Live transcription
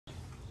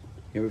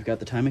Here we've got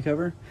the timing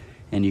cover,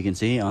 and you can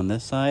see on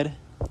this side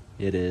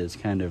it is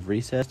kind of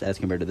recessed as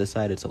compared to this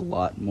side. It's a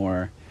lot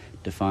more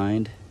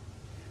defined.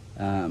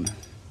 And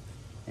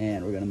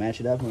we're going to match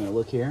it up. We're going to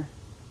look here.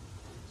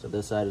 So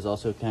this side is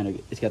also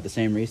it's got the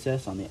same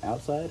recess on the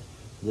outside.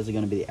 This is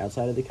going to be the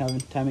outside of the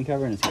timing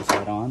cover, and it's going to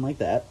slide on like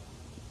that.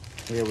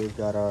 Here we've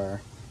got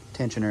our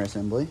tensioner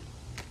assembly.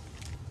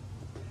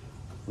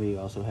 We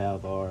also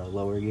have our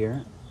lower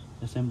gear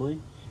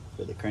assembly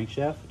for the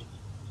crankshaft.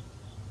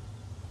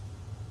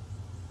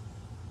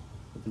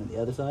 Looking at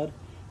the other side,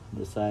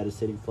 this side is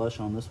sitting flush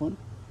on this one,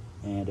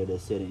 and it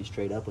is sitting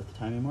straight up with the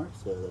timing mark,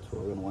 so that's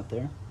what we're going to want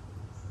there.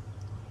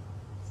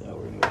 So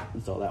we're going to go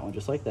install that one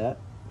just like that.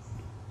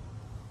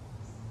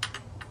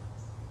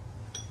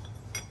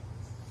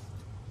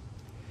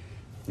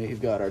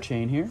 We've got our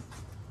chain here.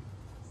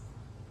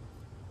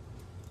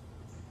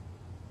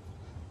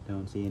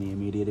 Don't see any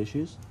immediate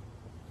issues.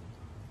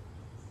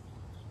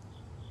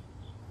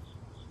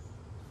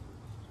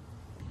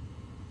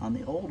 On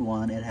the old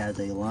one, it has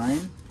a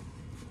line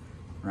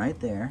right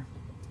there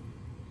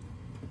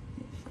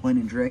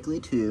pointing directly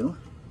to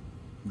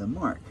the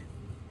mark.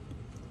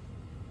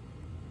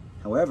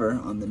 However,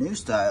 on the new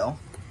style,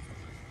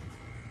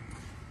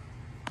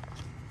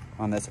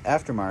 on this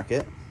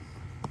aftermarket,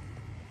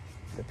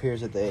 it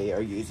appears that they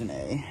are using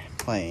a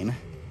plain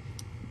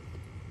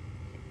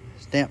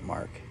stamp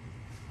mark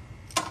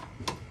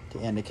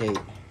to indicate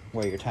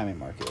where your timing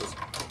mark is.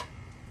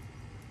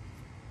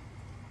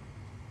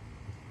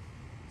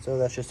 So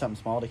that's just something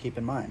small to keep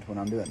in mind when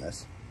I'm doing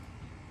this.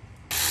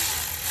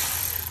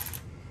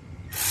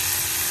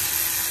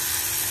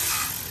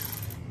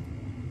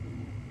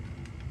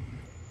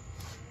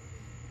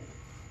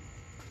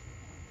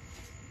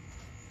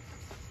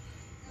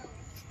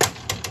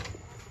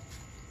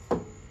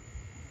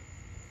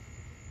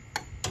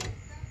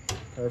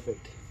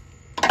 Perfect.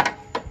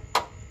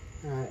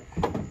 Alright.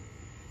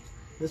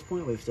 At this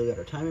point, we've still got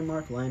our timing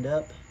mark lined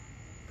up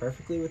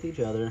perfectly with each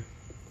other.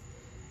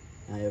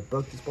 I have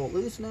broke this bolt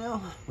loose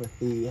now with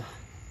the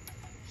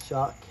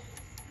shock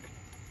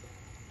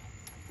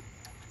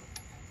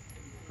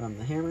from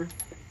the hammer.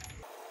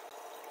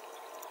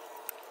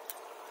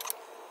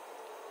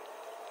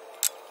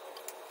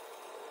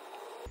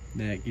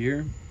 That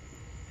gear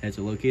has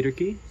a locator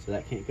key, so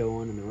that can't go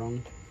on in the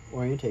wrong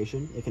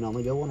orientation. It can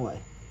only go one way.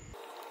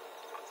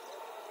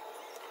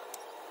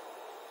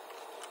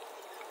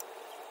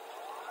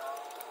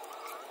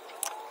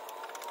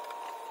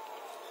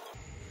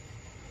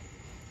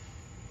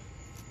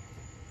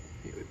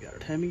 Here we've got our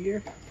timing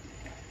gear,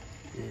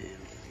 and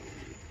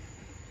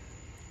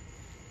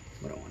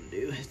what I want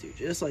to do is do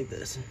just like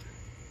this.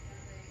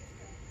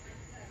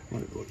 I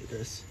want to look at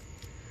this.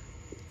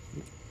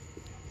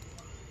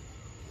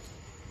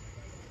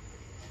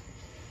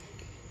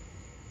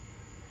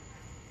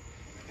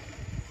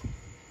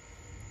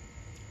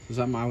 So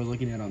something I was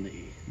looking at on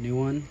the new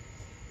one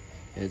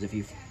is if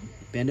you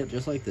bend it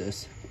just like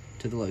this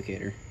to the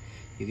locator,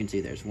 you can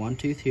see there's one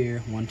tooth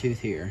here, one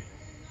tooth here.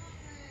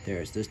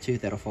 There's this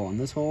tooth that'll fall in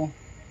this hole,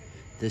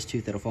 this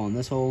tooth that'll fall in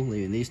this hole,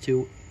 leaving these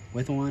two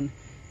with one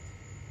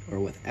or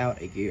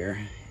without a gear,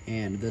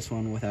 and this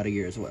one without a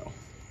gear as well.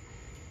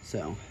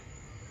 So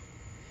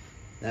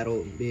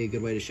that'll be a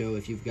good way to show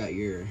if you've got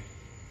your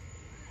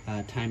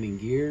timing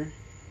gear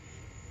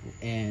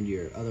and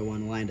your other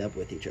one lined up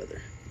with each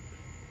other.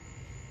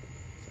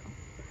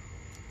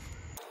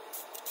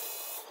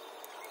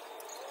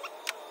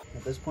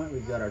 At this point,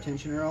 we've got our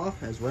tensioner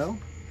off as well.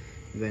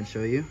 I'm going to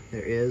show you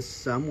there is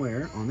some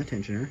wear on the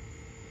tensioner,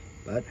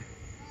 but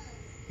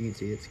you can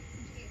see it's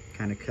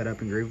kind of cut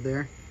up and grooved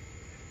there.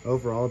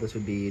 Overall, this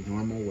would be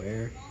normal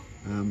wear.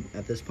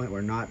 At this point, we're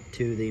not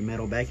to the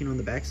metal backing on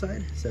the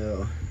backside,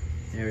 so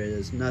there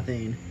is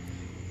nothing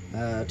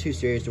too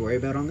serious to worry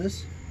about on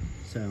this.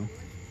 So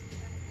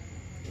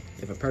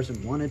if a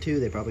person wanted to,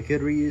 they probably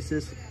could reuse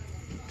this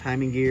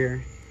timing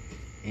gear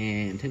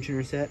and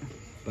tensioner set,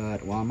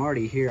 but while I'm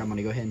already here, I'm going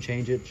to go ahead and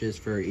change it just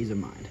for ease of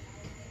mind.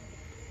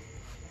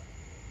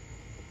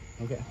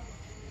 Okay,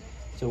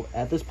 so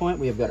at this point,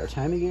 we have got our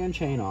timing gear and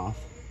chain off.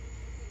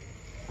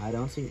 I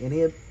don't see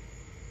any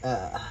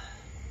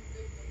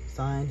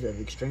signs of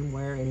extreme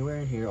wear anywhere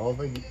in here. All of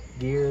our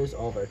gears,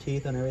 all of our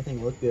teeth and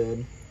everything look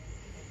good.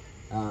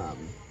 So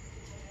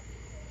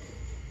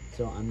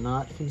I'm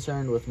not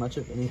concerned with much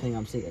of anything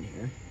I'm seeing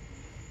here.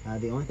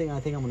 The only thing I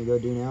think I'm going to go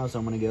do now is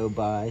I'm going to go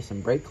buy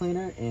some brake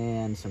cleaner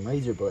and some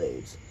razor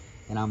blades.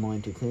 And I'm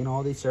going to clean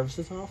all these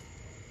surfaces off.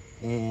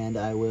 And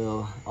I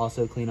will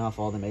also clean off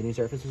all the mating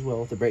surface as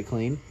well with the brake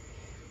clean.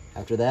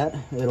 After that,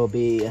 it'll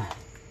be,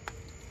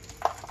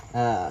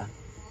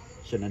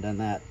 shouldn't have done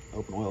that,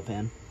 open oil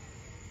pan.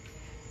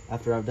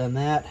 After I've done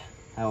that,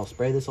 I'll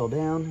spray this all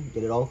down,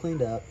 get it all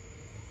cleaned up,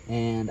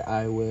 and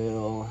I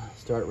will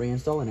start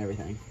reinstalling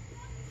everything.